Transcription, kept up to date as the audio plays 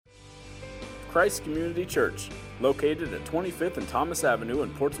Christ Community Church, located at 25th and Thomas Avenue in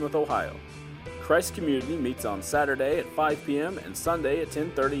Portsmouth, Ohio. Christ Community meets on Saturday at 5 p.m. and Sunday at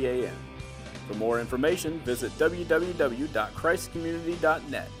 10:30 a.m. For more information, visit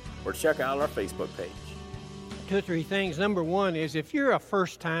www.christcommunity.net or check out our Facebook page. 2 or 3 things. Number one is if you're a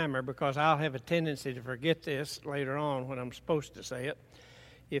first-timer, because I'll have a tendency to forget this later on when I'm supposed to say it.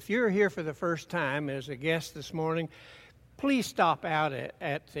 If you're here for the first time as a guest this morning, please stop out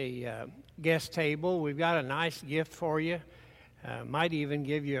at the guest table. We've got a nice gift for you. Might even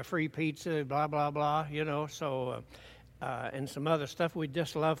give you a free pizza, blah, blah, blah, and some other stuff. We'd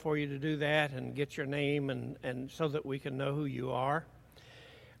just love for you to do that and get your name and so that we can know who you are.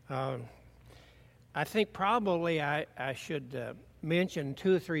 I think probably I should mention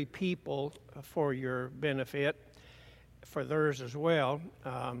 2 or 3 people for your benefit, for theirs as well.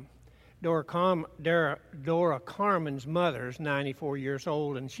 Dora Carmen's mother is 94 years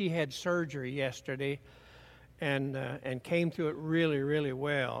old, and she had surgery yesterday and came through it really, really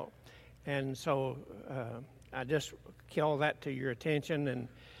well. And so I just call that to your attention. And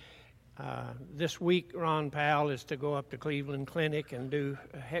this week, Ron Powell is to go up to Cleveland Clinic and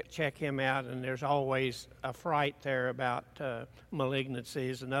check him out, and there's always a fright there about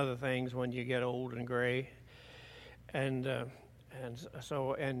malignancies and other things when you get old and gray. And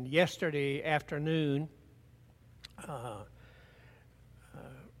yesterday afternoon,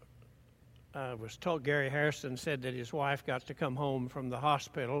 I was told Gary Harrison said that his wife got to come home from the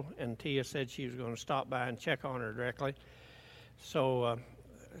hospital, and Tia said she was going to stop by and check on her directly. So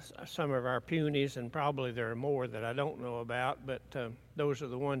some of our punies, and probably there are more that I don't know about, but those are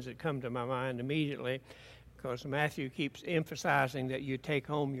the ones that come to my mind immediately, because Matthew keeps emphasizing that you take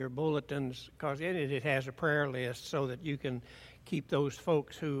home your bulletins, because in it has a prayer list so that you can keep those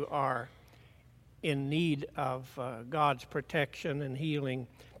folks who are in need of God's protection and healing,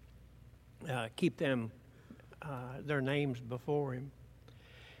 keep them, their names before Him.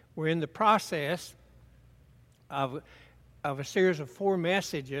 We're in the process of a series of 4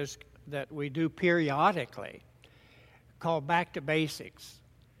 messages that we do periodically called Back to Basics,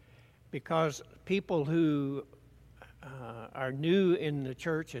 because people who are new in the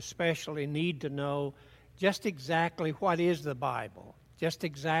church especially need to know just exactly what is the Bible, just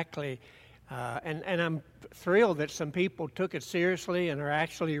exactly, and I'm thrilled that some people took it seriously and are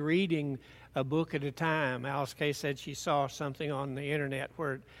actually reading a book at a time. Alice Kay said she saw something on the internet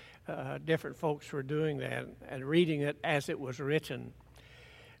where different folks were doing that and reading it as it was written.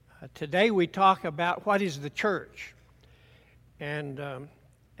 Today we talk about what is the church, and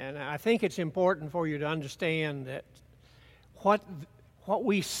I think it's important for you to understand that what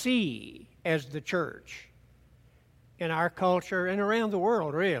we see as the church in our culture and around the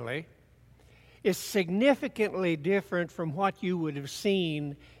world really is significantly different from what you would have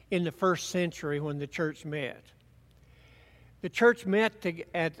seen in the first century when the church met. The church met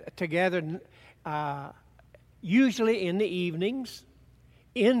together usually in the evenings,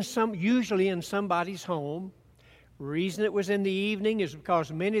 usually in somebody's home. The reason it was in the evening is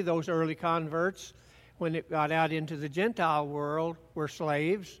because many of those early converts, when it got out into the Gentile world, were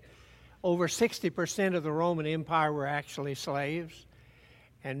slaves. Over 60% of the Roman Empire were actually slaves,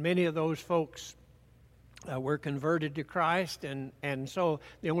 and many of those folks were converted to Christ, and so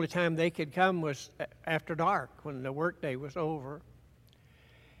the only time they could come was after dark, when the workday was over.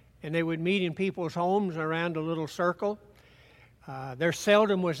 And they would meet in people's homes around a little circle. There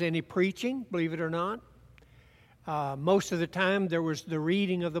seldom was any preaching, believe it or not. Most of the time there was the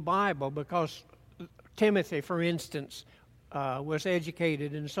reading of the Bible, because Timothy, for instance, was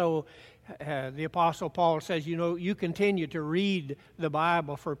educated, and so the Apostle Paul says, you continue to read the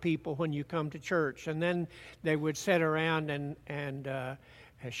Bible for people when you come to church. And then they would sit around and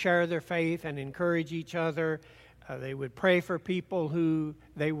share their faith and encourage each other. They would pray for people who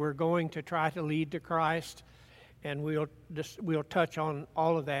they were going to try to lead to Christ. And we'll touch on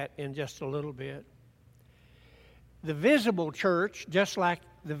all of that in just a little bit. The visible church, just like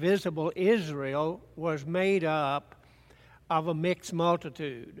the visible Israel, was made up of a mixed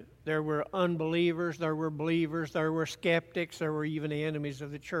multitude. There were unbelievers, there were believers, there were skeptics, there were even enemies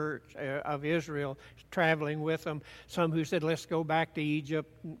of the church, of Israel, traveling with them. Some who said, let's go back to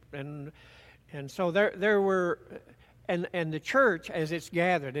Egypt. And so there were, and the church as it's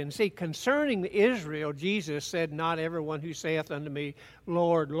gathered. And see, concerning Israel, Jesus said, not everyone who saith unto me,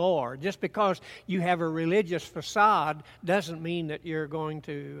 Lord, Lord. Just because you have a religious facade doesn't mean that you're going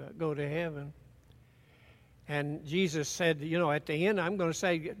to go to heaven. And Jesus said, at the end, I'm going to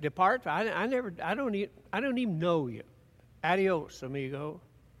say, depart. I don't even know you. Adios, amigo.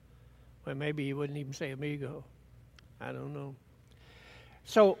 Well, maybe he wouldn't even say amigo. I don't know.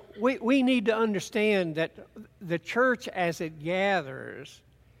 So we need to understand that the church as it gathers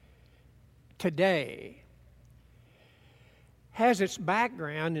today has its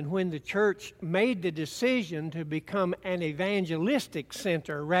background in when the church made the decision to become an evangelistic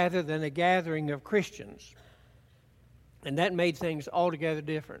center rather than a gathering of Christians. And that made things altogether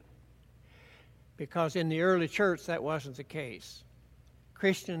different, because in the early church that wasn't the case.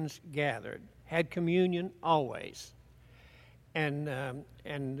 Christians gathered, had communion always, and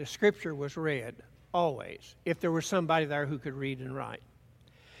the Scripture was read always, if there was somebody there who could read and write.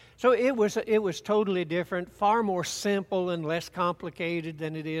 So it was totally different, far more simple and less complicated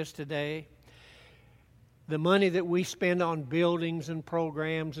than it is today. The money that we spend on buildings and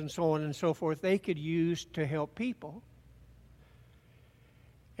programs and so on and so forth, they could use to help people.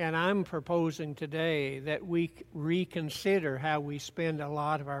 And I'm proposing today that we reconsider how we spend a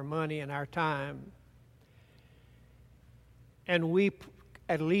lot of our money and our time. And we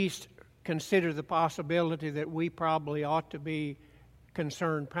at least consider the possibility that we probably ought to be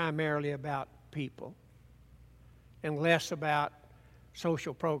concerned primarily about people and less about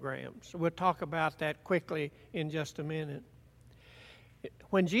social programs. We'll talk about that quickly in just a minute.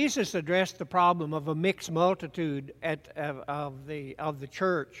 When Jesus addressed the problem of a mixed multitude of the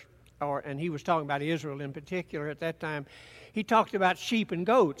church, and he was talking about Israel in particular at that time, he talked about sheep and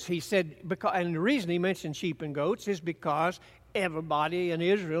goats. He said, and the reason he mentioned sheep and goats is because everybody in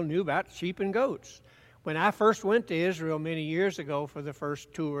Israel knew about sheep and goats. When I first went to Israel many years ago for the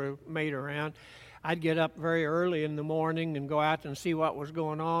first tour made around, I'd get up very early in the morning and go out and see what was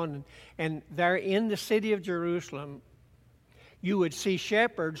going on. And there in the city of Jerusalem, you would see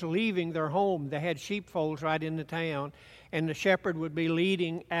shepherds leaving their home. They had sheepfolds right in the town, and the shepherd would be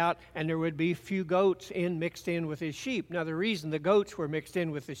leading out, and there would be a few goats mixed in with his sheep. Now, the reason the goats were mixed in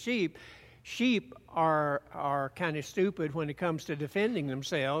with the sheep are kind of stupid when it comes to defending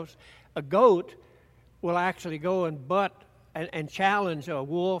themselves. A goat will actually go and butt and challenge a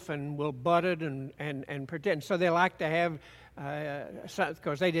wolf and will butt it and pretend. So they like to have,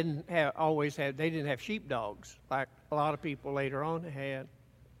 because they didn't have sheepdogs like a lot of people later on had.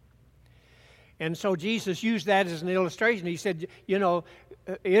 And so Jesus used that as an illustration. He said,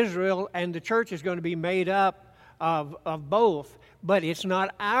 Israel and the church is going to be made up of both, but it's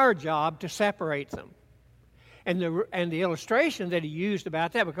not our job to separate them. And the illustration that he used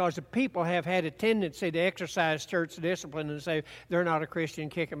about that, because the people have had a tendency to exercise church discipline and say they're not a Christian,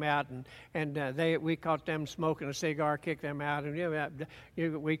 kick them out, and we caught them smoking a cigar, kick them out, and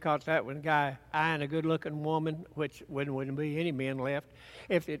we caught that one guy eyeing a good-looking woman, which wouldn't be any men left.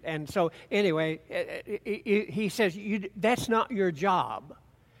 So anyway, he says that's not your job.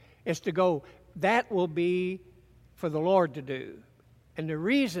 It's to go. That will be for the Lord to do, and the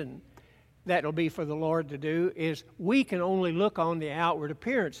reason that will be for the Lord to do is we can only look on the outward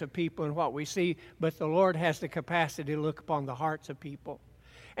appearance of people and what we see, but the Lord has the capacity to look upon the hearts of people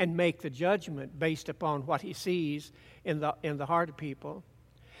and make the judgment based upon what he sees in the heart of people.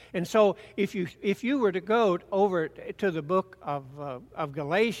 And so if you were to go over to the book of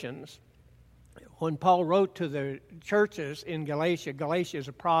Galatians, when Paul wrote to the churches in Galatia is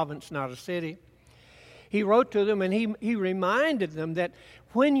a province, not a city. He wrote to them and he reminded them that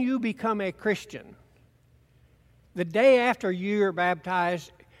when you become a Christian, the day after you're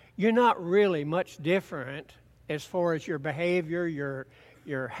baptized, you're not really much different as far as your behavior,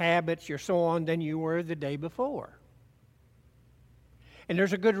 your habits, your so on, than you were the day before. And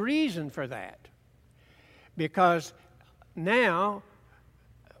there's a good reason for that. Because now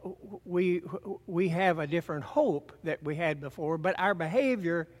we have a different hope that we had before, but our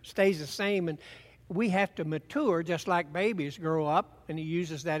behavior stays the same, and we have to mature just like babies grow up, and he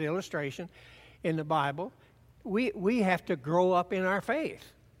uses that illustration in the Bible. We have to grow up in our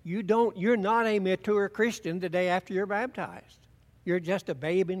faith. You're not a mature Christian the day after you're baptized. You're just a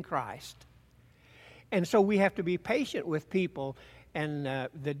babe in Christ. And so we have to be patient with people, and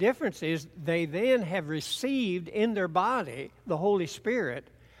the difference is they then have received in their body the Holy Spirit,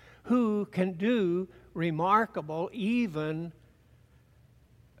 who can do remarkable, even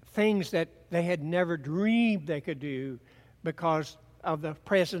things that they had never dreamed they could do because of the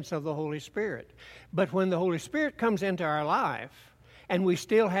presence of the Holy Spirit. But when the Holy Spirit comes into our life and we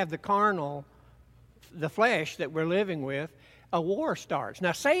still have the flesh that we're living with, a war starts.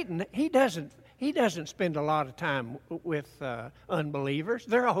 Now Satan, he doesn't spend a lot of time with unbelievers.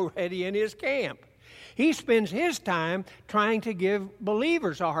 They're already in his camp. He spends his time trying to give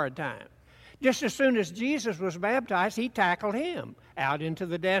believers a hard time. Just as soon as Jesus was baptized, he tackled him. Out into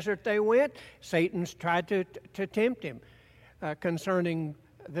the desert they went. Satan's tried to tempt him concerning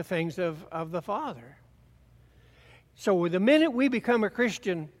the things of the Father. So the minute we become a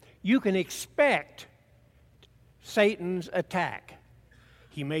Christian, you can expect Satan's attack.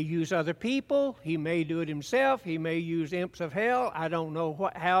 He may use other people. He may do it himself. He may use imps of hell. I don't know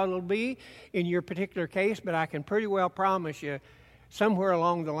how it'll be in your particular case, but I can pretty well promise you somewhere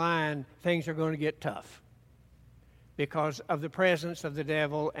along the line things are going to get tough because of the presence of the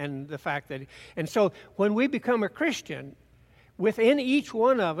devil and the fact that... And so when we become a Christian, within each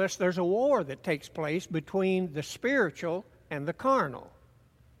one of us, there's a war that takes place between the spiritual and the carnal.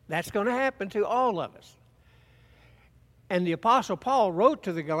 That's going to happen to all of us. And the Apostle Paul wrote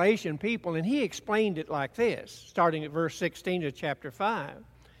to the Galatian people, and he explained it like this, starting at verse 16 of chapter 5.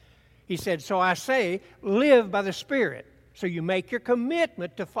 He said, "So I say, live by the Spirit." So you make your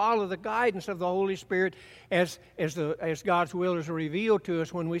commitment to follow the guidance of the Holy Spirit as God's will is revealed to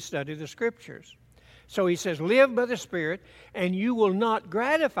us when we study the Scriptures. So he says, live by the Spirit, and you will not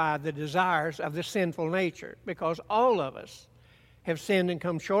gratify the desires of the sinful nature, because all of us have sinned and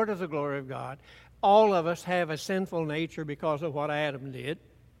come short of the glory of God. All of us have a sinful nature because of what Adam did.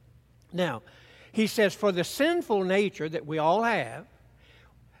 Now, he says, for the sinful nature that we all have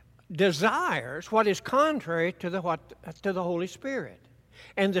desires what is contrary to the Holy Spirit,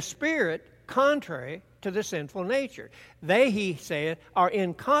 and the Spirit contrary to the sinful nature. They, he said, are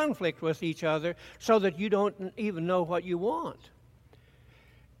in conflict with each other so that you don't even know what you want.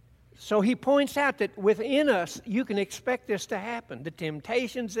 So he points out that within us, you can expect this to happen. The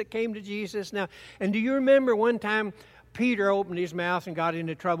temptations that came to Jesus. Now, and do you remember one time Peter opened his mouth and got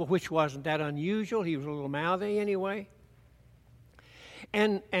into trouble, which wasn't that unusual. He was a little mouthy anyway.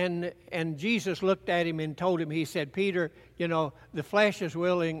 And Jesus looked at him and told him, he said, Peter, you know, the flesh is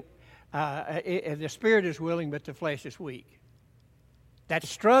willing, the spirit is willing, but the flesh is weak. That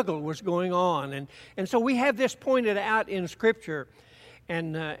struggle was going on. And so we have this pointed out in Scripture.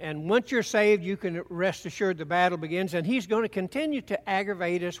 And once you're saved, you can rest assured the battle begins. And he's going to continue to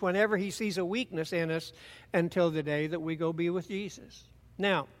aggravate us whenever he sees a weakness in us until the day that we go be with Jesus.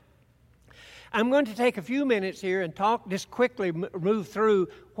 Now, I'm going to take a few minutes here and just quickly move through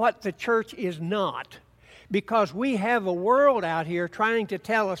what the church is not. Because we have a world out here trying to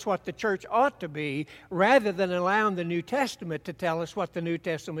tell us what the church ought to be rather than allowing the New Testament to tell us what the New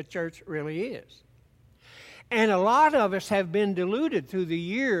Testament church really is. And a lot of us have been deluded through the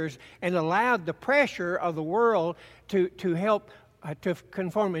years and allowed the pressure of the world to help to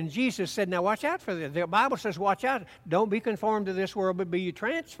conform. And Jesus said, now watch out for this. The Bible says, watch out. Don't be conformed to this world, but be you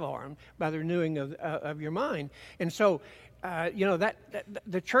transformed by the renewing of your mind. And so, that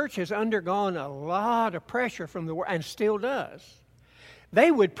the church has undergone a lot of pressure from the world and still does.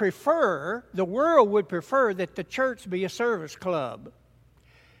 The world would prefer that the church be a service club.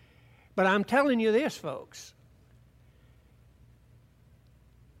 But I'm telling you this, folks.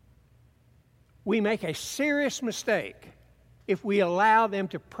 We make a serious mistake if we allow them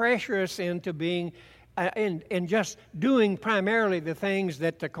to pressure us into being and just doing primarily the things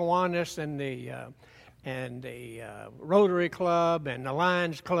that the Kiwanis and the Rotary Club and the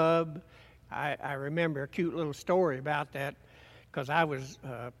Lions Club. I remember a cute little story about that because I was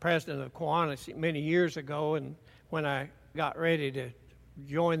president of Kiwanis many years ago, and when I got ready to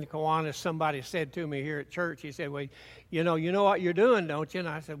join the Kiwanis, somebody said to me here at church, he said, well, you know what you're doing, don't you? And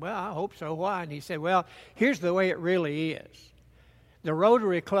I said, well, I hope so. Why? And he said, well, here's the way it really is. The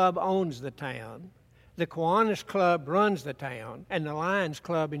Rotary Club owns the town, the Kiwanis Club runs the town, and the Lions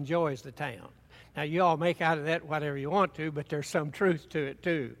Club enjoys the town. Now, you all make out of that whatever you want to, but there's some truth to it,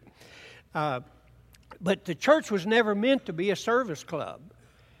 too. But the church was never meant to be a service club.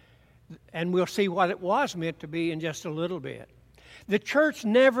 And we'll see what it was meant to be in just a little bit. The church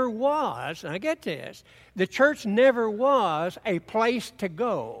never was, and I get this, the church never was a place to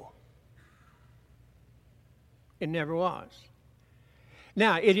go. It never was.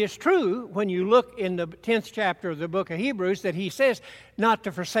 Now, it is true when you look in the 10th chapter of the book of Hebrews that he says not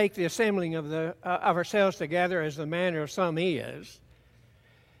to forsake the assembling of ourselves together as the manner of some is.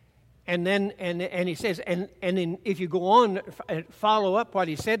 And then, and he says, if you go on and follow up what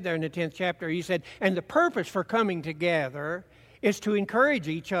he said there in the 10th chapter, he said, and the purpose for coming together is to encourage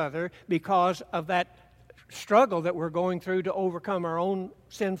each other because of that struggle that we're going through to overcome our own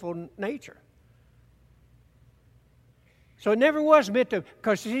sinful nature. So it never was meant to,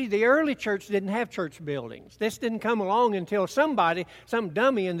 because you see, the early church didn't have church buildings. This didn't come along until some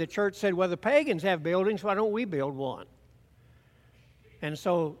dummy in the church said, well, the pagans have buildings, why don't we build one? And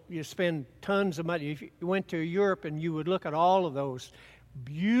so you spend tons of money. If you went to Europe and you would look at all of those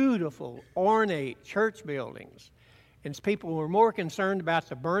beautiful, ornate church buildings, and people were more concerned about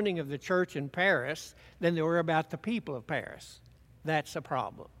the burning of the church in Paris than they were about the people of Paris. That's a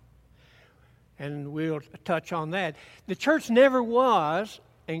problem. and we'll touch on that. The church never was,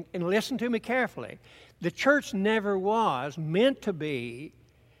 and listen to me carefully, the church never was meant to be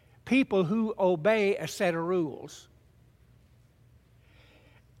people who obey a set of rules.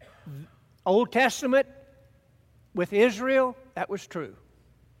 Old Testament, with Israel, that was true.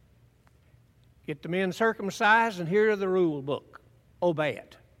 Get the men circumcised, and here are the rule book. Obey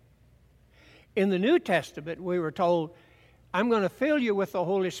it. In the New Testament, we were told, I'm going to fill you with the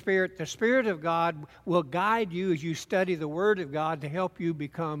Holy Spirit. The Spirit of God will guide you as you study the Word of God to help you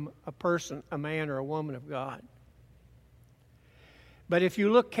become a person, a man or a woman of God. But if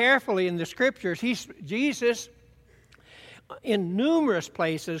you look carefully in the Scriptures, Jesus, in numerous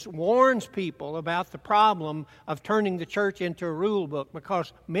places, warns people about the problem of turning the church into a rule book,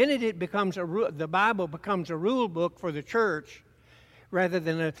 because the minute it becomes the Bible becomes a rule book for the church, rather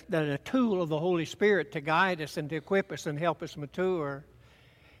than a tool of the Holy Spirit to guide us and to equip us and help us mature.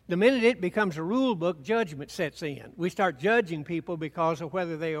 The minute it becomes a rule book, judgment sets in. We start judging people because of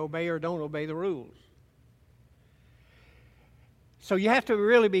whether they obey or don't obey the rules. So you have to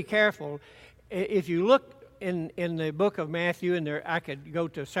really be careful. If you look in the book of Matthew, and I could go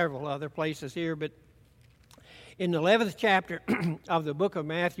to several other places here, but in the 11th chapter of the book of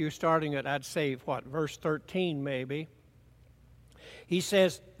Matthew, starting at, I'd say, verse 13 maybe, he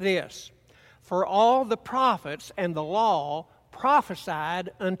says this, "For all the prophets and the law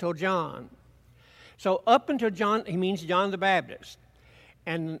prophesied until John." So up until John, he means John the Baptist.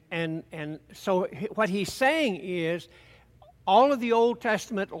 And so what he's saying is all of the Old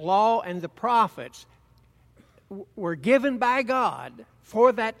Testament law and the prophets were given by God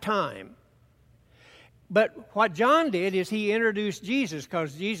for that time. But what John did is he introduced Jesus,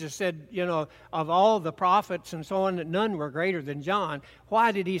 because Jesus said, of all the prophets and so on, that none were greater than John.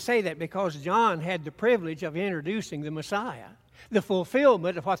 Why did he say that? Because John had the privilege of introducing the Messiah, the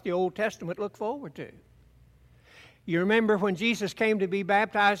fulfillment of what the Old Testament looked forward to. You remember when Jesus came to be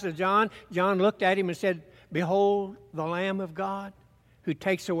baptized of John, John looked at him and said, "Behold the Lamb of God who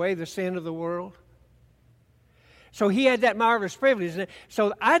takes away the sin of the world." So he had that marvelous privilege.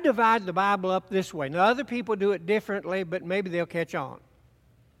 So I divide the Bible up this way. Now, other people do it differently, but maybe they'll catch on.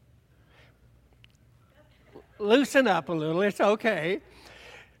 Loosen up a little. It's okay.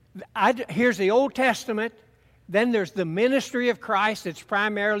 Here's the Old Testament. Then there's the ministry of Christ. It's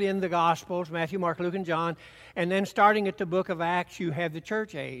primarily in the Gospels, Matthew, Mark, Luke, and John. And then starting at the book of Acts, you have the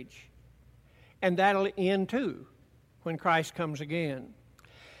church age. And that'll end too when Christ comes again.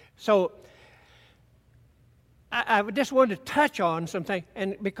 So I just wanted to touch on something,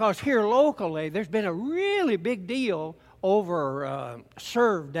 and because here locally there's been a really big deal over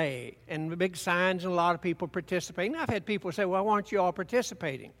Serve Day and big signs and a lot of people participating. I've had people say, "Well, why aren't you all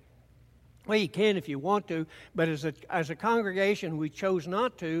participating?" Well, you can if you want to, but as a congregation we chose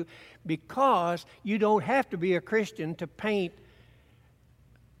not to, because you don't have to be a Christian to paint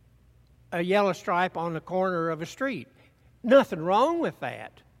a yellow stripe on the corner of a street. Nothing wrong with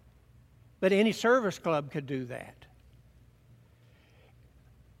that. But any service club could do that.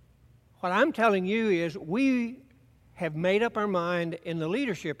 What I'm telling you is we have made up our mind in the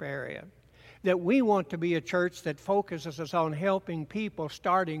leadership area that we want to be a church that focuses us on helping people,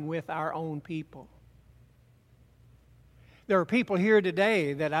 starting with our own people. There are people here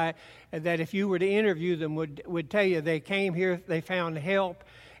today that if you were to interview them would tell you they came here, they found help,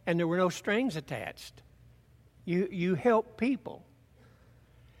 and there were no strings attached. You help people.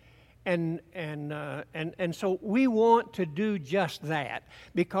 And so we want to do just that,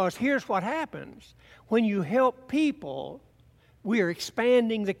 because here's what happens. When you help people, we are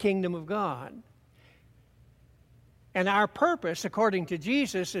expanding the kingdom of God. And our purpose, according to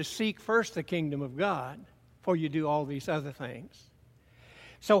Jesus, is seek first the kingdom of God before you do all these other things.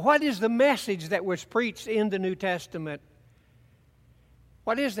 So what is the message that was preached in the New Testament?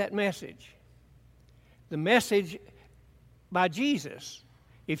 What is that message? The message by Jesus.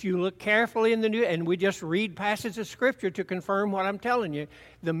 If you look carefully in the New, and we just read passages of Scripture to confirm what I'm telling you,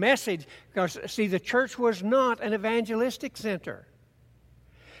 the message, because, see, the church was not an evangelistic center.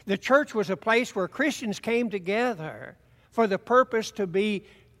 The church was a place where Christians came together for the purpose to be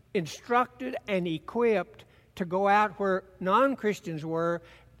instructed and equipped to go out where non-Christians were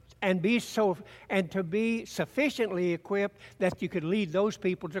and to be sufficiently equipped that you could lead those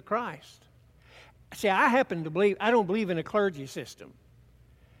people to Christ. See, I don't believe in a clergy system.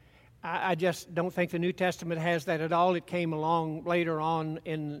 I just don't think the New Testament has that at all. It came along later on,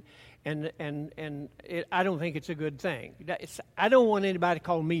 and I don't think it's a good thing. I don't want anybody to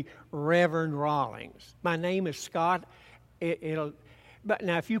call me Reverend Rawlings. My name is Scott. But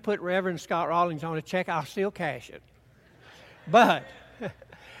now, if you put Reverend Scott Rawlings on a check, I'll still cash it. But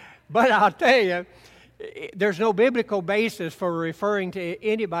But I'll tell you, there's no biblical basis for referring to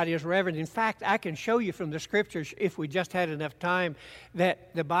anybody as reverend. In fact, I can show you from the Scriptures, if we just had enough time,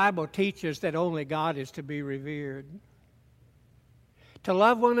 that the Bible teaches that only God is to be revered. To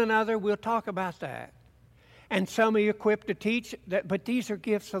love one another, we'll talk about that. And some are equipped to teach that, but these are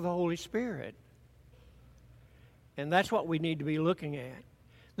gifts of the Holy Spirit. And that's what we need to be looking at.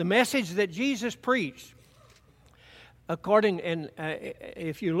 The message that Jesus preached,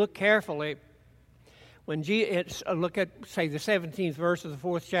 if you look carefully, when look at, say, the 17th verse of the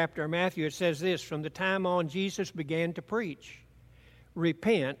 4th chapter of Matthew, it says this: from the time on Jesus began to preach,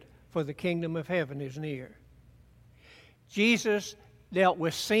 repent, for the kingdom of heaven is near. Jesus dealt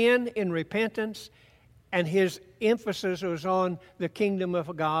with sin in repentance, and his emphasis was on the kingdom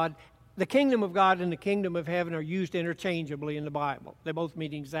of God. The kingdom of God and the kingdom of heaven are used interchangeably in the Bible. They both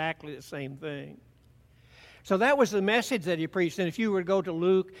mean exactly the same thing. So that was the message that he preached. And if you were to go to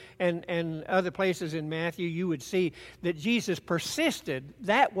Luke and other places in Matthew, you would see that Jesus persisted.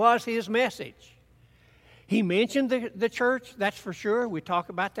 That was his message. He mentioned the church, that's for sure. We talk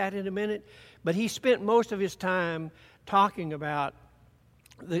about that in a minute. But he spent most of his time talking about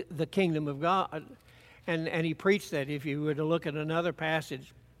the kingdom of God. And he preached that. If you were to look at another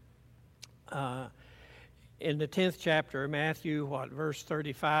passage in the 10th chapter of Matthew, verse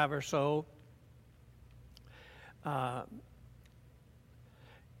 35 or so, that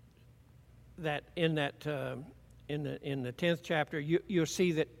in the 10th chapter, you'll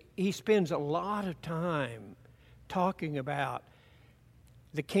see that he spends a lot of time talking about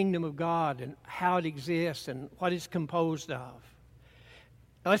the kingdom of God and how it exists and what it's composed of.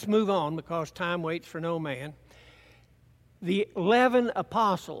 Now, let's move on because time waits for no man. The 11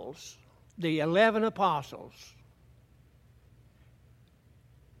 apostles,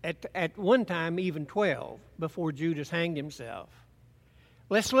 at one time even 12 before Judas hanged himself.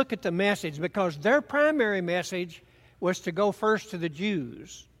 Let's look at the message, because their primary message was to go first to the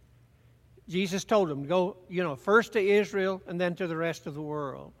Jews. Jesus told them, go, first to Israel and then to the rest of the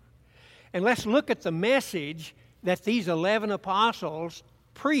world. And let's look at the message that these 11 apostles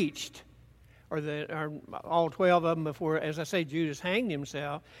preached, or all 12 of them before, as I say, Judas hanged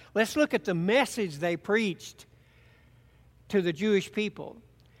himself. Let's look at the message they preached to the Jewish people.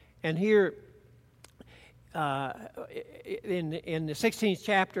 And here, in the 16th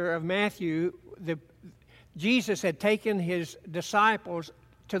chapter of Matthew, Jesus had taken his disciples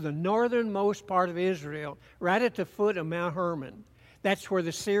to the northernmost part of Israel, right at the foot of Mount Hermon. That's where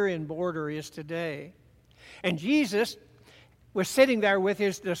the Syrian border is today. And Jesus was sitting there with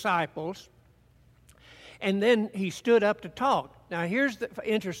his disciples, and then he stood up to talk. Now, here's the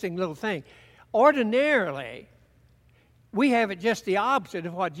interesting little thing. Ordinarily, we have it just the opposite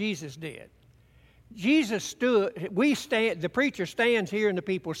of what Jesus did. Jesus stood, the preacher stands here and the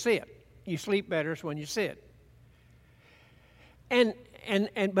people sit. You sleep better when you sit.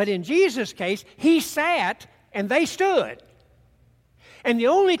 But in Jesus' case, he sat and they stood. And the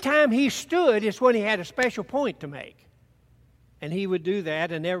only time he stood is when he had a special point to make. And he would do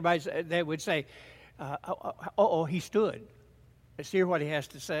that, and they would say, he stood. Let's hear what he has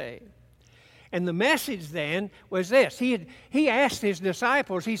to say. And the message then was this. He asked his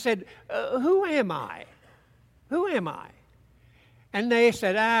disciples, he said, who am I? Who am I? And they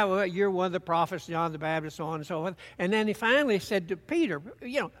said, well, you're one of the prophets, John the Baptist, so on and so forth. And then he finally said to Peter,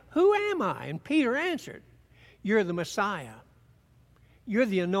 who am I? And Peter answered, you're the Messiah. You're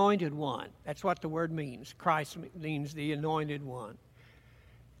the anointed one. That's what the word means. Christ means the anointed one.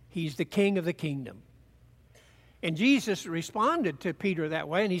 He's the king of the kingdom. And Jesus responded to Peter that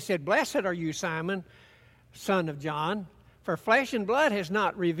way, and he said, blessed are you, Simon, son of John, for flesh and blood has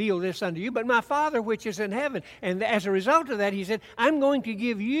not revealed this unto you, but my Father which is in heaven. And as a result of that, he said, I'm going to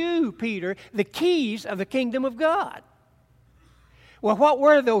give you, Peter, the keys of the kingdom of God. Well, what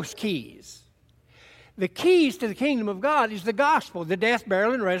were those keys? The keys to the kingdom of God is the gospel, the death,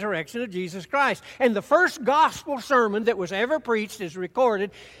 burial, and resurrection of Jesus Christ. And the first gospel sermon that was ever preached is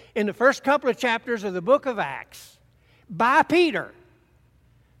recorded in the first couple of chapters of the book of Acts by Peter,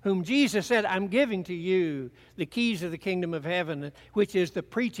 whom Jesus said, I'm giving to you the keys of the kingdom of heaven, which is the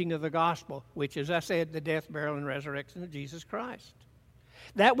preaching of the gospel, which, as I said, the death, burial, and resurrection of Jesus Christ.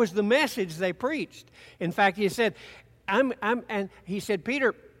 That was the message they preached. In fact, he said,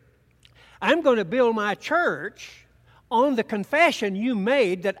 Peter, I'm going to build my church on the confession you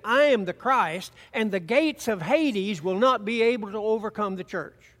made that I am the Christ, and the gates of Hades will not be able to overcome the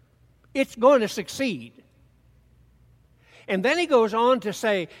church. It's going to succeed. And then he goes on to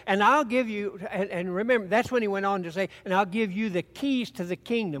say, and I'll give you, and remember, that's when he went on to say, and I'll give you the keys to the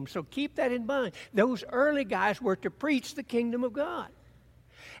kingdom. So keep that in mind. Those early guys were to preach the kingdom of God.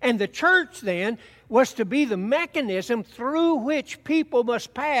 And the church then was to be the mechanism through which people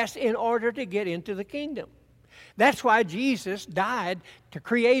must pass in order to get into the kingdom. That's why Jesus died, to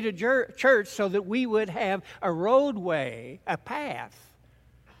create a church so that we would have a roadway, a path,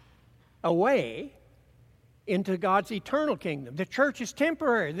 a way into God's eternal kingdom. The church is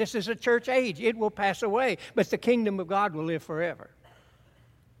temporary. This is a church age. It will pass away, but the kingdom of God will live forever.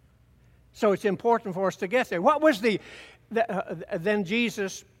 So it's important for us to get there. What was then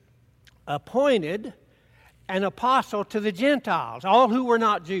Jesus appointed an apostle to the Gentiles, all who were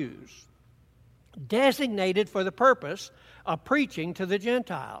not Jews, designated for the purpose of preaching to the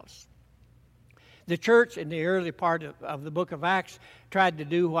Gentiles. The church in the early part of the book of Acts tried to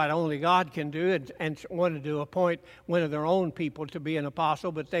do what only God can do and wanted to appoint one of their own people to be an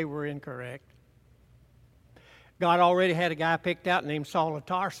apostle, but they were incorrect. God already had a guy picked out named Saul of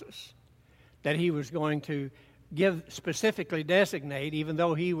Tarsus that he was going to specifically designate. Even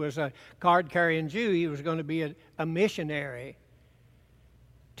though he was a card-carrying Jew, he was going to be a missionary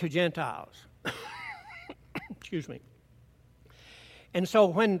to Gentiles. Excuse me. And so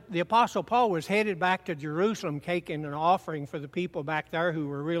when the Apostle Paul was headed back to Jerusalem, taking an offering for the people back there who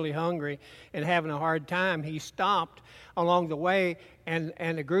were really hungry and having a hard time, he stopped along the way, and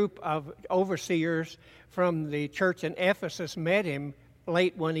a group of overseers from the church in Ephesus met him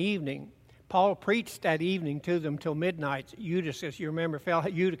late one evening. Paul preached that evening to them till midnight. Eutychus, you remember,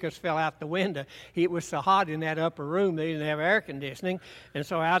 Eutychus fell out the window. It was so hot in that upper room, they didn't have air conditioning. And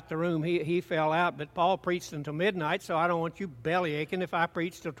so out the room, he fell out. But Paul preached until midnight, so I don't want you belly aching if I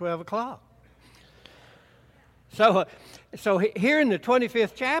preach till 12 o'clock. So here in the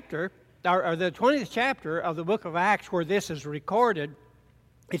 25th chapter, or the 20th chapter of the book of Acts where this is recorded,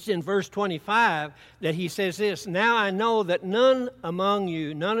 it's in verse 25 that he says this: "Now I know that none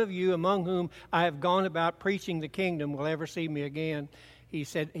of you among whom I have gone about preaching the kingdom will ever see me again." He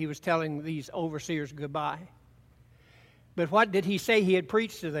said he was telling these overseers goodbye. But what did he say he had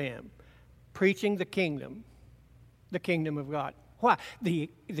preached to them? Preaching the kingdom of God. Why? The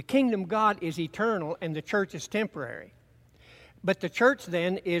kingdom of God is eternal and the church is temporary. But the church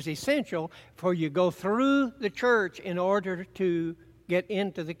then is essential, for you go through the church in order to get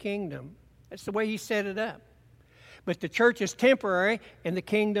into the kingdom. That's the way he set it up. But the church is temporary and the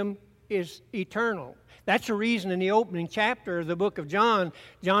kingdom is eternal. That's the reason in the opening chapter of the book of John,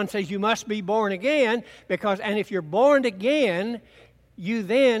 John says you must be born again, and if you're born again, you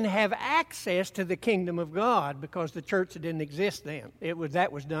then have access to the kingdom of God, because the church didn't exist then.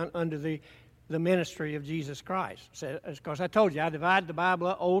 That was done under the ministry of Jesus Christ. So, because I told you, I divide the Bible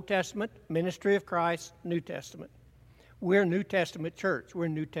up: Old Testament, ministry of Christ, New Testament. We're a New Testament church. We're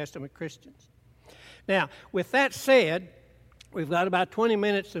New Testament Christians. Now, with that said, we've got about 20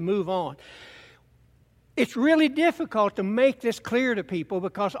 minutes to move on. It's really difficult to make this clear to people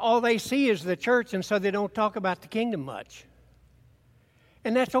because all they see is the church, and so they don't talk about the kingdom much.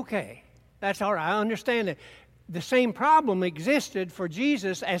 And that's okay. That's all right. I understand that. The same problem existed for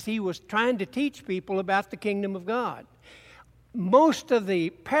Jesus as he was trying to teach people about the kingdom of God. Most of the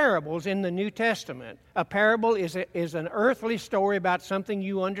parables in the New Testament, a parable is an earthly story about something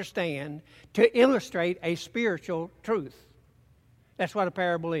you understand to illustrate a spiritual truth. That's what a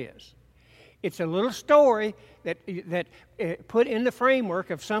parable is. It's a little story that put in the framework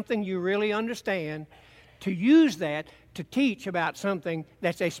of something you really understand, to use that to teach about something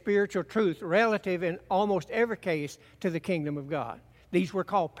that's a spiritual truth relative in almost every case to the kingdom of God. These were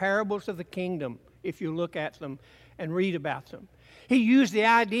called parables of the kingdom if you look at them and read about them. He used the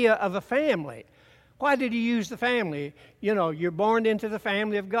idea of a family. Why did he use the family? You know, you're born into the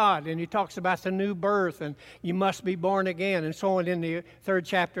family of God, and he talks about the new birth, and you must be born again, and so on in the 3rd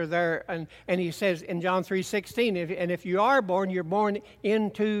chapter there. And he says in John 3:16, if you are born, you're born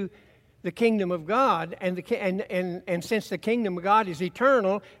into the kingdom of God, and since the kingdom of God is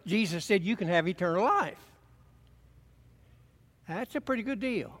eternal, Jesus said you can have eternal life. That's a pretty good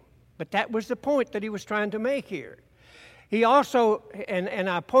deal. But that was the point that he was trying to make here. He also, and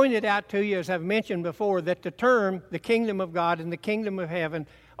I pointed out to you, as I've mentioned before, that the term, the kingdom of God and the kingdom of heaven,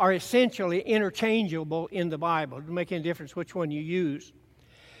 are essentially interchangeable in the Bible. It doesn't make any difference which one you use.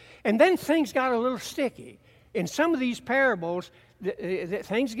 And then things got a little sticky. In some of these parables,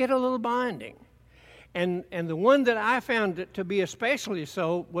 things get a little binding. And the one that I found to be especially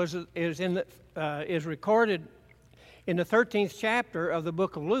so is recorded in the 13th chapter of the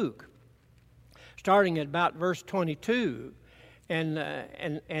book of Luke, starting at about verse 22.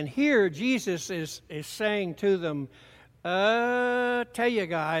 And here Jesus is saying to them, tell you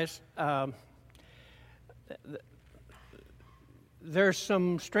guys, there's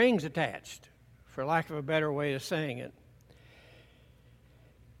some strings attached, for lack of a better way of saying it.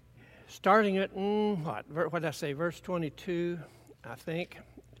 starting at, what did I say, verse 22, I think,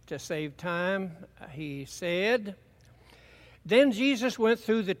 to save time. He said, "Then Jesus went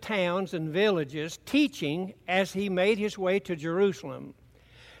through the towns and villages, teaching as he made his way to Jerusalem.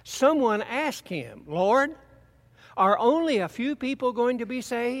 Someone asked him, 'Lord, are only a few people going to be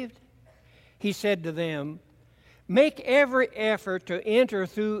saved?' He said to them, 'Make every effort to enter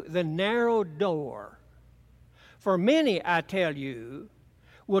through the narrow door. For many, I tell you,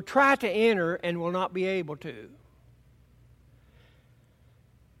 will try to enter and will not be able to.'"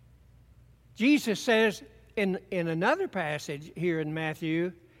 Jesus says in another passage here in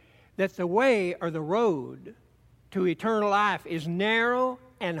Matthew that the way or the road to eternal life is narrow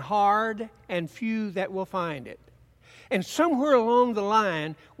and hard and few that will find it. And somewhere along the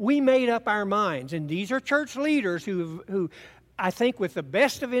line, we made up our minds, and these are church leaders who I think with the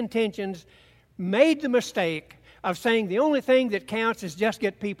best of intentions made the mistake of saying the only thing that counts is just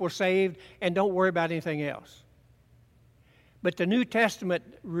get people saved and don't worry about anything else. But the New Testament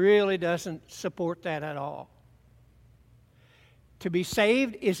really doesn't support that at all. To be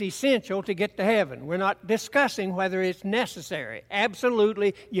saved is essential to get to heaven. We're not discussing whether it's necessary.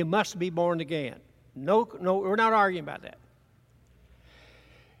 Absolutely, you must be born again. No, we're not arguing about that.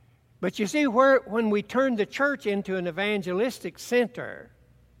 But you see, when we turn the church into an evangelistic center,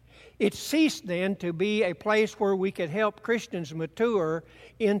 it ceased then to be a place where we could help Christians mature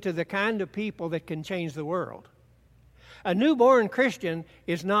into the kind of people that can change the world. A newborn Christian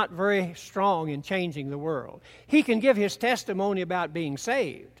is not very strong in changing the world. He can give his testimony about being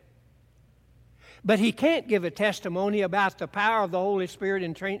saved, but he can't give a testimony about the power of the Holy Spirit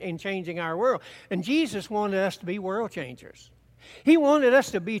in changing our world. And Jesus wanted us to be world changers. He wanted us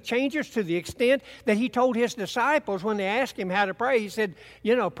to be changers to the extent that he told his disciples when they asked him how to pray, he said,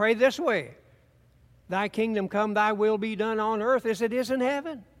 pray this way. "Thy kingdom come, thy will be done on earth as it is in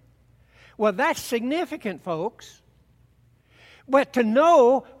heaven." Well, that's significant, folks. But to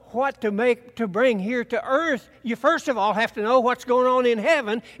know what to bring here to earth, you first of all have to know what's going on in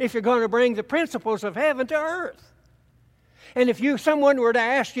heaven if you're going to bring the principles of heaven to earth. And if someone were to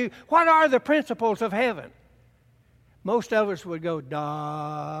ask you, what are the principles of heaven? Most of us would go,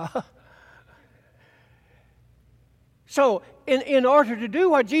 duh. So, in order to do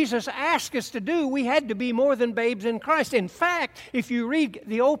what Jesus asked us to do, we had to be more than babes in Christ. In fact, if you read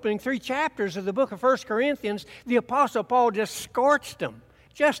the opening 3 chapters of the book of 1 Corinthians, the Apostle Paul just scorched them.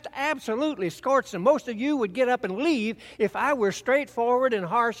 Just absolutely scorched them. Most of you would get up and leave if I were straightforward and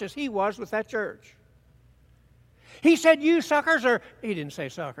harsh as he was with that church. He said, "You suckers," or he didn't say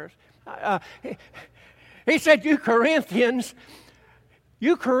suckers. He said, "You Corinthians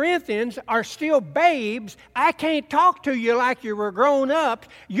are still babes. I can't talk to you like you were grown up.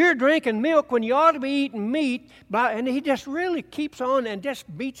 You're drinking milk when you ought to be eating meat." And he just really keeps on and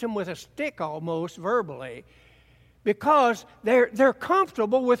just beats them with a stick almost verbally, because they're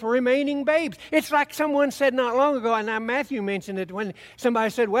comfortable with remaining babes. It's like someone said not long ago, and now Matthew mentioned it, when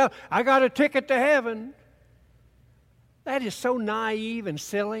somebody said, "Well, I got a ticket to heaven." That is so naive and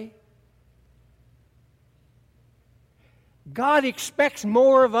silly. God expects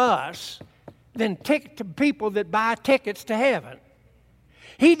more of us than people that buy tickets to heaven.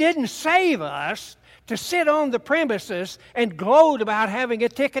 He didn't save us to sit on the premises and gloat about having a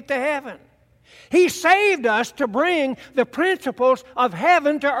ticket to heaven. He saved us to bring the principles of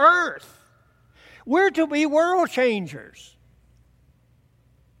heaven to earth. We're to be world changers.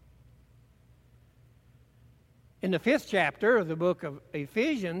 In the 5th chapter of the book of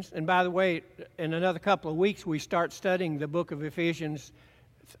Ephesians, and by the way, in another couple of weeks we start studying the book of Ephesians,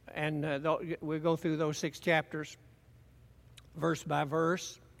 and we'll go through those 6 chapters verse by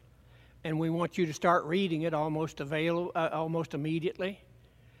verse, and we want you to start reading it almost immediately,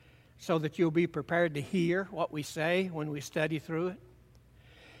 so that you'll be prepared to hear what we say when we study through it.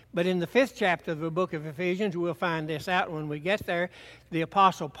 But in the 5th chapter of the book of Ephesians, we'll find this out when we get there. The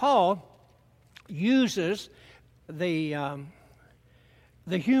Apostle Paul uses the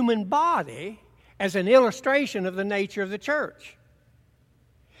human body as an illustration of the nature of the church.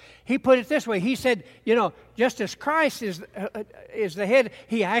 He put it this way. He said, just as Christ is the head,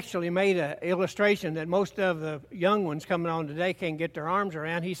 he actually made an illustration that most of the young ones coming on today can't get their arms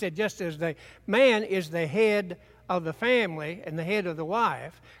around. He said, just as the man is the head of the family and the head of the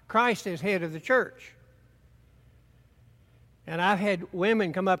wife, Christ is head of the church. And I've had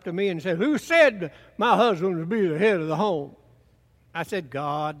women come up to me and say, "Who said my husband would be the head of the home?" I said,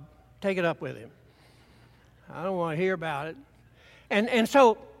 "God, take it up with him. I don't want to hear about it." And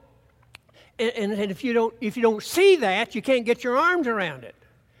so, if you don't see that, you can't get your arms around it.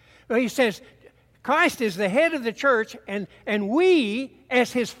 Well, he says, Christ is the head of the church, and we,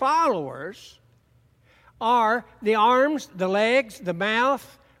 as his followers, are the arms, the legs, the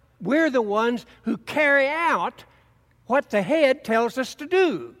mouth. We're the ones who carry out what the head tells us to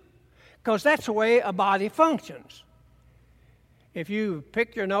do, because that's the way a body functions. If you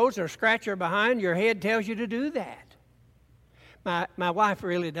pick your nose or scratch your behind, your head tells you to do that. My wife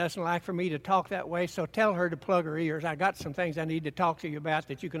really doesn't like for me to talk that way, so tell her to plug her ears. I got some things I need to talk to you about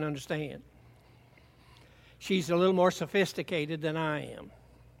that you can understand. She's a little more sophisticated than I am,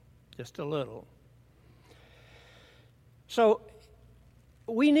 just a little. So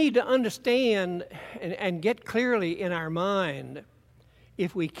we need to understand and get clearly in our mind,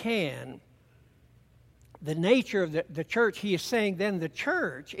 if we can, the nature of the church. He is saying then the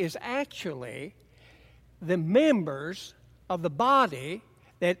church is actually the members of the body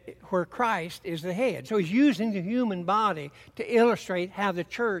where Christ is the head. So he's using the human body to illustrate how the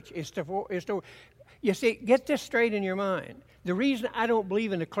church is to. You see, get this straight in your mind. The reason I don't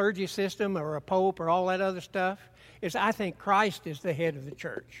believe in a clergy system or a pope or all that other stuff is I think Christ is the head of the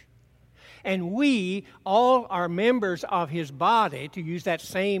church. And we all are members of his body, to use that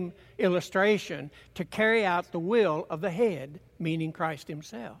same illustration, to carry out the will of the head, meaning Christ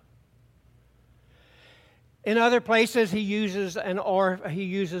himself. In other places, he uses an orchard, he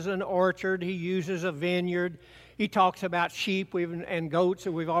uses a vineyard. He talks about sheep and goats,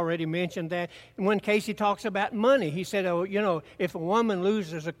 and we've already mentioned that. In one case, he talks about money. He said, if a woman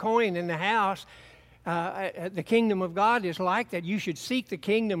loses a coin in the house, the kingdom of God is like that. You should seek the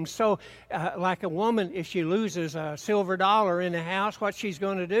kingdom. So, like a woman, if she loses a silver dollar in the house, what she's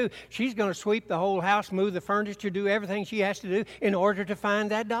going to do? She's going to sweep the whole house, move the furniture, do everything she has to do in order to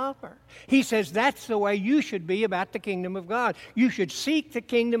find that dollar. He says that's the way you should be about the kingdom of God. You should seek the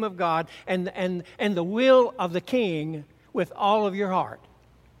kingdom of God and the will of the King with all of your heart.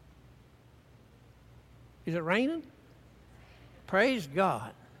 Is it raining? Praise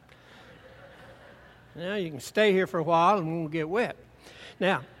God. Now, you can stay here for a while and won't get wet.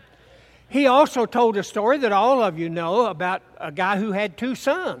 Now, he also told a story that all of you know about a guy who had two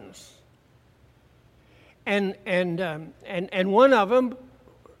sons. And one of them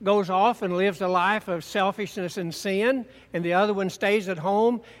goes off and lives a life of selfishness and sin, and the other one stays at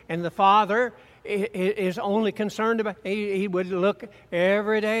home, and the father is only concerned about, he would look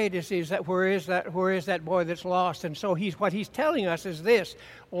every day to see where is that boy that's lost. And so what he's telling us is this: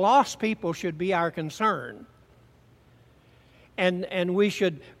 lost people should be our concern, and we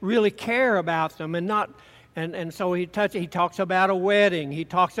should really care about them, and not and so he talks about a wedding. He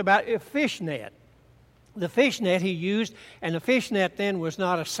talks about a fishnet. The fishnet he used, and the fishnet then was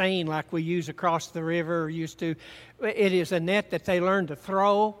not a seine like we use across the river or used to. It is a net that they learned to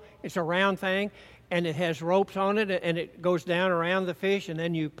throw. It's a round thing, and it has ropes on it, and it goes down around the fish, and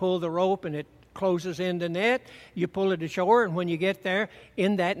then you pull the rope, and it closes in the net. You pull it ashore, and when you get there,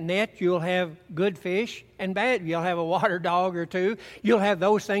 in that net, you'll have good fish and bad. You'll have a water dog or two. You'll have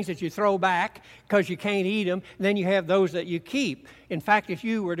those things that you throw back because you can't eat them. Then you have those that you keep. In fact, if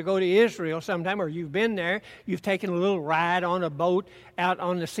you were to go to Israel sometime, or you've been there, you've taken a little ride on a boat out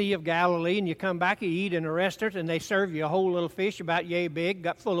on the Sea of Galilee, and you come back, you eat in a restaurant, and they serve you a whole little fish about yay big,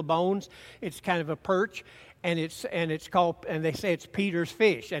 got full of bones. It's kind of a perch. And it's called, and they say it's Peter's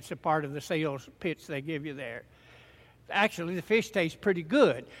fish. That's a part of the sales pitch they give you there. Actually, the fish tastes pretty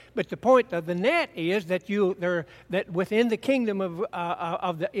good. But the point of the net is that that within the kingdom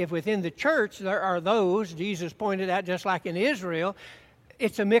within the church there are those, Jesus pointed out, just like in Israel,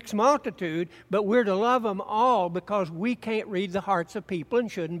 it's a mixed multitude, but we're to love them all because we can't read the hearts of people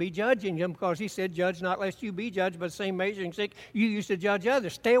and shouldn't be judging them, because he said, "Judge not lest you be judged by the same measuring stick you used to judge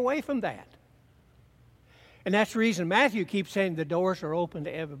others." Stay away from that. And that's the reason Matthew keeps saying the doors are open to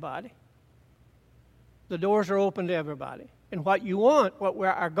everybody. The doors are open to everybody. And what you want,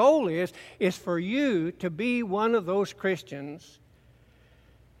 our goal is for you to be one of those Christians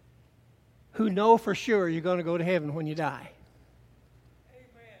who know for sure you're going to go to heaven when you die.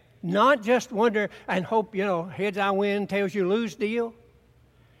 Amen. Not just wonder and hope, heads I win, tails you lose deal.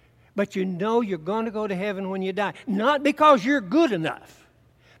 But you know you're going to go to heaven when you die. Not because you're good enough,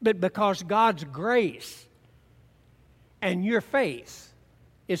 but because God's grace and your faith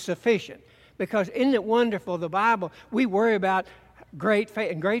is sufficient. Because isn't it wonderful, the Bible, we worry about great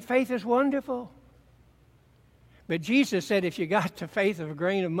faith, and great faith is wonderful. But Jesus said if you got the faith of a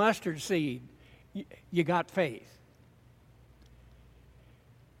grain of mustard seed, you got faith.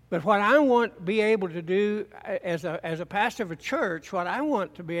 But what I want to be able to do as a pastor of a church, what I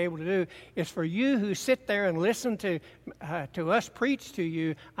want to be able to do is for you who sit there and listen to us preach to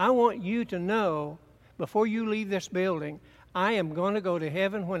you, I want you to know, before you leave this building, I am going to go to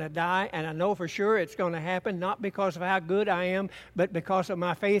heaven when I die, and I know for sure it's going to happen, not because of how good I am, but because of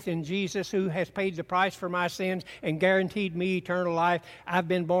my faith in Jesus, who has paid the price for my sins and guaranteed me eternal life. I've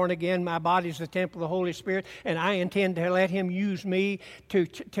been born again. My body's the temple of the Holy Spirit, and I intend to let Him use me to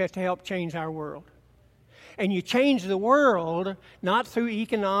help change our world. And you change the world not through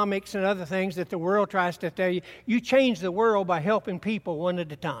economics and other things that the world tries to tell you. You change the world by helping people one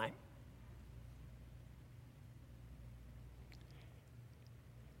at a time.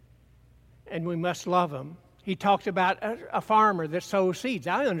 And we must love them. He talked about a farmer that sows seeds.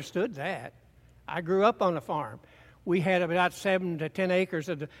 I understood that. I grew up on a farm. We had about 7 to 10 acres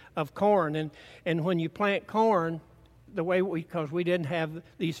of corn. And when you plant corn, the way because we didn't have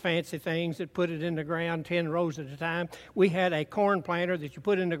these fancy things that put it in the ground 10 rows at a time, we had a corn planter that you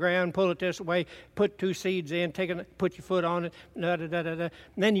put in the ground, pull it this way, put 2 seeds in, put your foot on it, and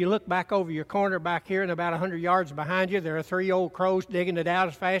then you look back over your corner back here, and about 100 yards behind you, there are 3 old crows digging it out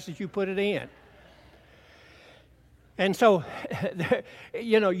as fast as you put it in. And so,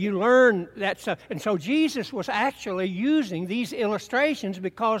 you learn that stuff. And so Jesus was actually using these illustrations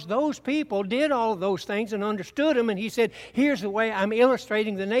because those people did all of those things and understood them. And He said, here's the way I'm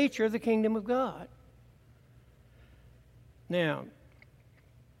illustrating the nature of the kingdom of God. Now,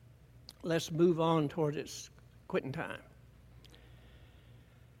 let's move on towards its quitting time.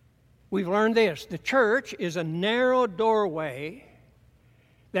 We've learned this. The church is a narrow doorway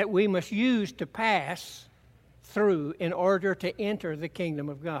that we must use to pass through in order to enter the kingdom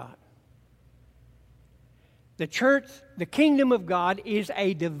of God. The church, the kingdom of God, is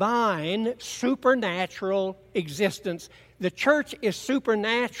a divine, supernatural existence. The church is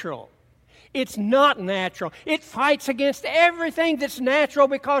supernatural. It's not natural. It fights against everything that's natural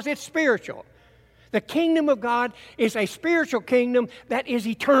because it's spiritual. The kingdom of God is a spiritual kingdom that is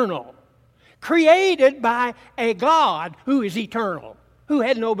eternal, created by a God who is eternal, who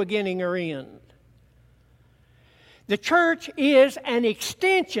had no beginning or end. The church is an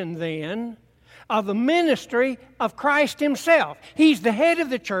extension, then, of the ministry of Christ Himself. He's the head of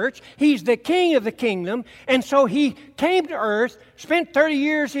the church. He's the king of the kingdom. And so He came to earth, spent 30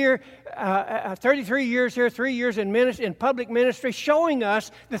 years here, 33 years here, 3 years in public ministry, showing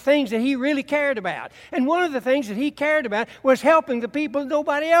us the things that He really cared about. And one of the things that He cared about was helping the people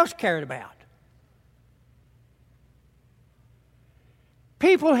nobody else cared about.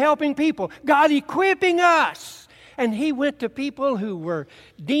 People helping people. God equipping us. And He went to people who were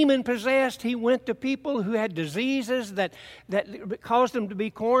demon-possessed. He went to people who had diseases that caused them to be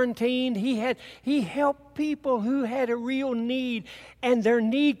quarantined. He helped people who had a real need, and their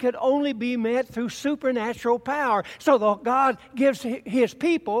need could only be met through supernatural power. So God gives His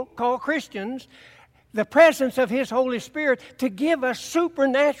people, called Christians, the presence of His Holy Spirit to give us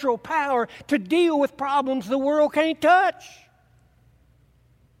supernatural power to deal with problems the world can't touch.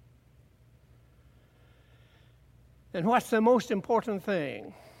 And what's the most important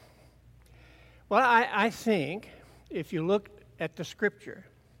thing? Well, I think if you look at the Scripture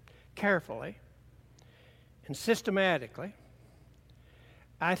carefully and systematically,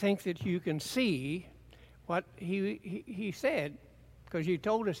 I think that you can see what he said, because He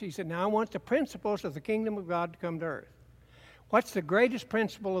told us, He said, now I want the principles of the kingdom of God to come to earth. What's the greatest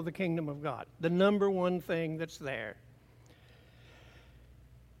principle of the kingdom of God? The number one thing that's there.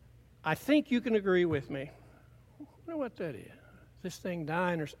 I think you can agree with me. I wonder what that is. This thing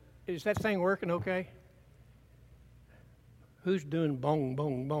dying, or is that thing working okay? Who's doing bong,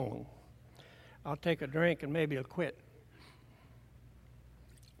 bong, bong? I'll take a drink and maybe it'll quit.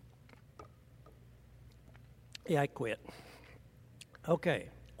 Yeah, I quit. Okay.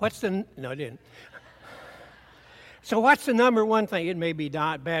 No, I didn't. So what's the number one thing? It may be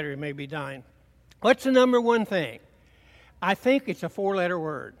battery may be dying. What's the number one thing? I think it's a 4-letter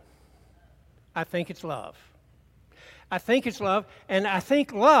word. I think it's love. I think it's love, and I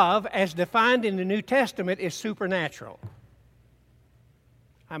think love, as defined in the New Testament, is supernatural.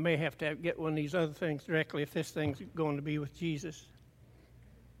 I may have to get one of these other things directly if this thing's going to be with Jesus.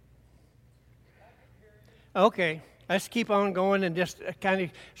 Okay, let's keep on going and just kind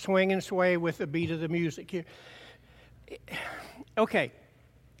of swing and sway with the beat of the music here. Okay,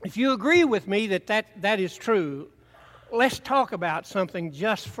 if you agree with me that is true, let's talk about something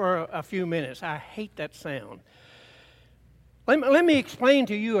just for a few minutes. I hate that sound. Let me explain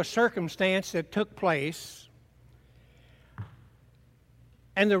to you a circumstance that took place.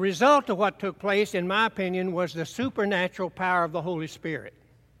 And the result of what took place, in my opinion, was the supernatural power of the Holy Spirit.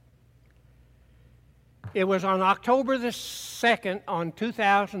 It was on October the 2nd, on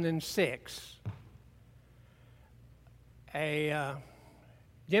 2006.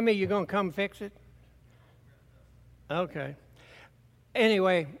 Jimmy, you going to come fix it? Okay.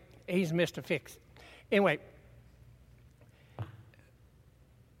 Anyway, he's Mr. Fix. Anyway,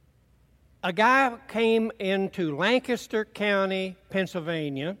 a guy came into Lancaster County,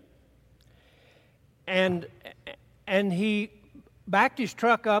 Pennsylvania, and he backed his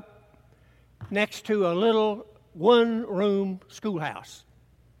truck up next to a little one-room schoolhouse.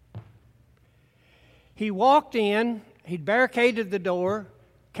 He walked in, he'd barricaded the door,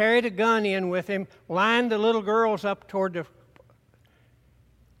 carried a gun in with him, lined the little girls up toward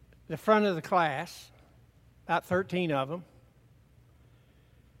the front of the class, about 13 of them,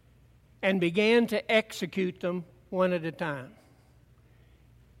 and began to execute them one at a time.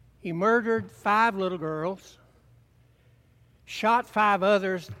 He murdered 5 little girls, shot 5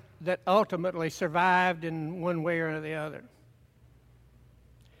 others that ultimately survived in one way or the other.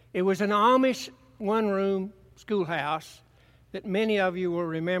 It was an Amish one-room schoolhouse that many of you will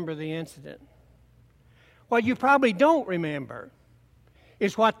remember the incident. What you probably don't remember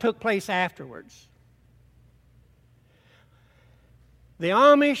is what took place afterwards. The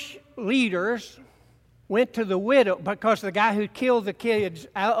Amish leaders went to the widow because the guy who killed the kids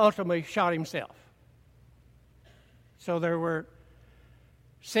ultimately shot himself. So there were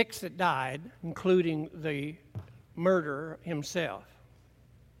 6 that died, including the murderer himself.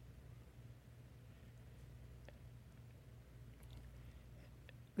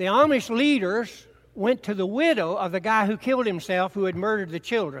 The Amish leaders went to the widow of the guy who killed himself, who had murdered the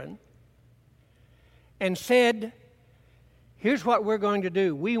children, and said, here's what we're going to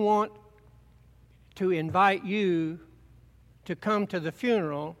do. We want to invite you to come to the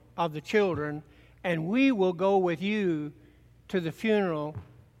funeral of the children, and we will go with you to the funeral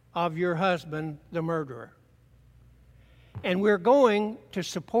of your husband, the murderer. And we're going to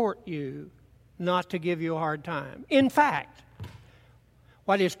support you, not to give you a hard time. In fact,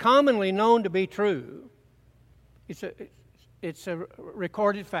 what is commonly known to be true, it's a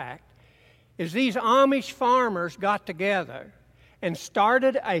recorded fact, is these Amish farmers got together and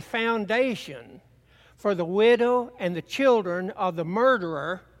started a foundation for the widow and the children of the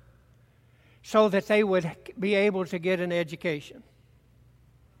murderer so that they would be able to get an education.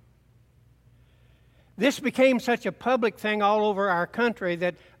 This became such a public thing all over our country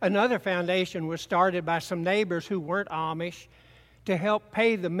that another foundation was started by some neighbors who weren't Amish to help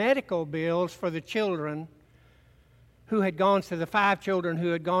pay the medical bills for the children who had gone to the 5 children who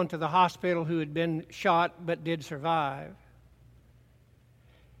had gone to the hospital who had been shot but did survive.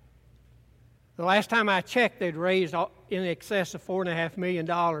 The last time I checked, they'd raised in excess of $4.5 million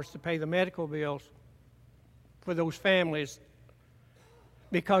to pay the medical bills for those families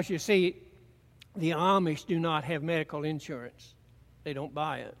because, you see, the Amish do not have medical insurance. They don't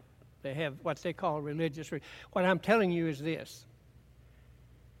buy it. They have what they call religious. What I'm telling you is this.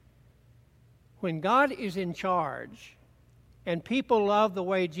 When God is in charge and people love the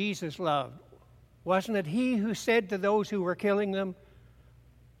way Jesus loved, wasn't it He who said to those who were killing them,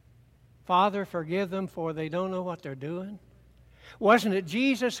 Father, forgive them, for they don't know what they're doing? Wasn't it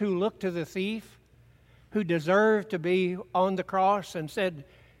Jesus who looked to the thief who deserved to be on the cross and said,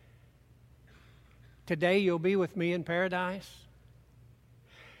 today you'll be with me in paradise?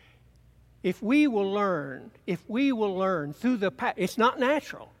 If we will learn through it's not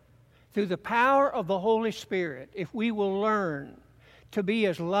natural, through the power of the Holy Spirit, if we will learn to be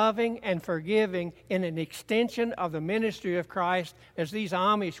as loving and forgiving in an extension of the ministry of Christ as these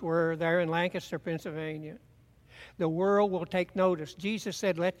Amish were there in Lancaster, Pennsylvania, the world will take notice. Jesus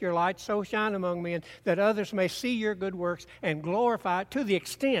said, let your light so shine among men that others may see your good works and glorify, to the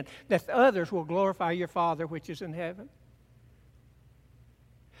extent that others will glorify your Father which is in heaven.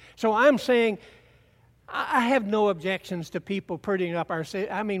 So I'm saying, I have no objections to people prettying up our city.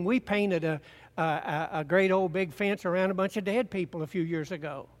 I mean, we painted a great old big fence around a bunch of dead people a few years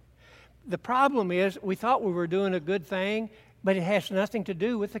ago. The problem is we thought we were doing a good thing, but it has nothing to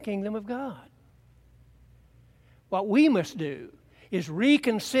do with the kingdom of God. What we must do is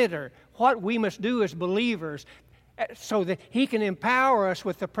reconsider what we must do as believers so that He can empower us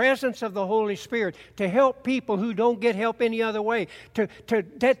with the presence of the Holy Spirit to help people who don't get help any other way, to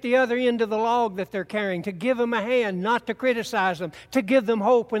at the other end of the log that they're carrying, to give them a hand, not to criticize them, to give them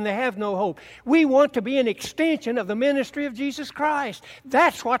hope when they have no hope. We want to be an extension of the ministry of Jesus Christ.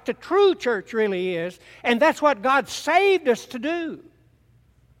 That's what the true church really is, and that's what God saved us to do.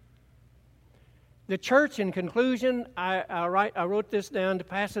 The church, in conclusion, I wrote this down to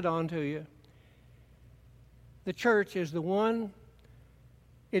pass it on to you. The church is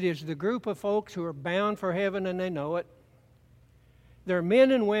it is the group of folks who are bound for heaven and they know it. They're men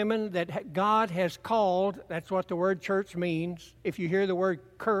and women that God has called. That's what the word church means. If you hear the word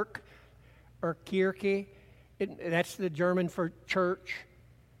kirk or kirke, That's the German for church.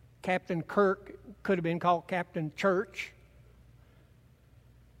 Captain Kirk could have been called Captain Church.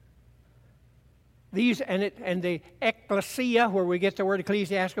 These and the ecclesia, where we get the word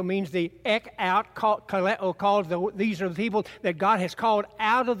ecclesiastical, means the ek out, these are the people that God has called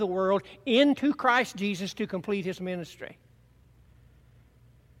out of the world into Christ Jesus to complete His ministry.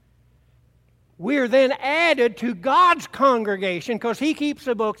 We're then added to God's congregation because He keeps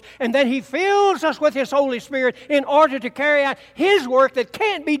the books, and then He fills us with His Holy Spirit in order to carry out His work that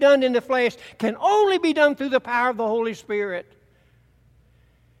can't be done in the flesh, can only be done through the power of the Holy Spirit.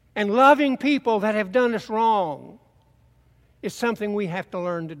 And loving people that have done us wrong is something we have to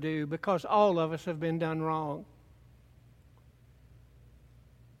learn to do, because all of us have been done wrong.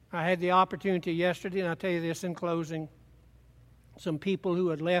 I had the opportunity yesterday, and I'll tell you this in closing. Some people who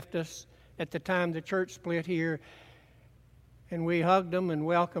had left us at the time the church split here, and we hugged them and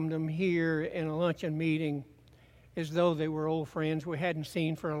welcomed them here in a luncheon meeting as though they were old friends we hadn't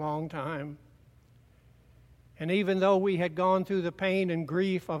seen for a long time. And even though we had gone through the pain and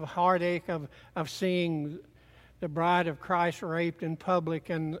grief of heartache of seeing the bride of Christ raped in public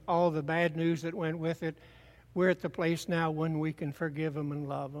and all the bad news that went with it, we're at the place now when we can forgive them and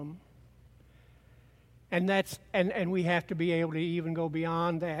love them. And we have to be able to even go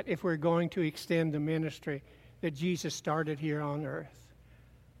beyond that if we're going to extend the ministry that Jesus started here on earth.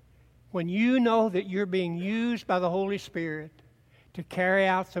 When you know that you're being used by the Holy Spirit to carry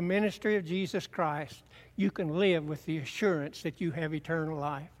out the ministry of Jesus Christ, you can live with the assurance that you have eternal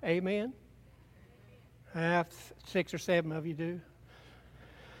life. Amen? 6 or 7 of you do.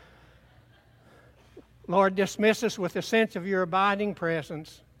 Lord, dismiss us with a sense of your abiding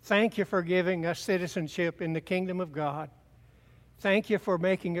presence. Thank you for giving us citizenship in the kingdom of God. Thank you for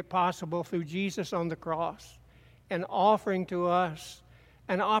making it possible through Jesus on the cross and offering to us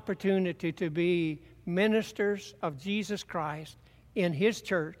an opportunity to be ministers of Jesus Christ in His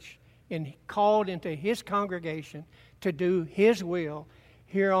church, and called into His congregation to do His will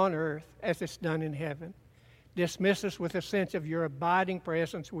here on earth as it's done in heaven. Dismiss us with a sense of your abiding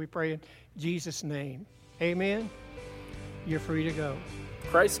presence, we pray in Jesus' name. Amen. You're free to go.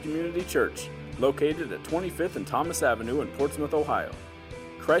 Christ Community Church, located at 25th and Thomas Avenue in Portsmouth, Ohio.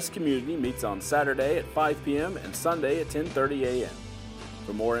 Christ Community meets on Saturday at 5 p.m. and Sunday at 10:30 a.m.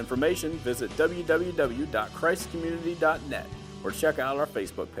 For more information, visit www.christcommunity.net or check out our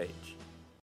Facebook page.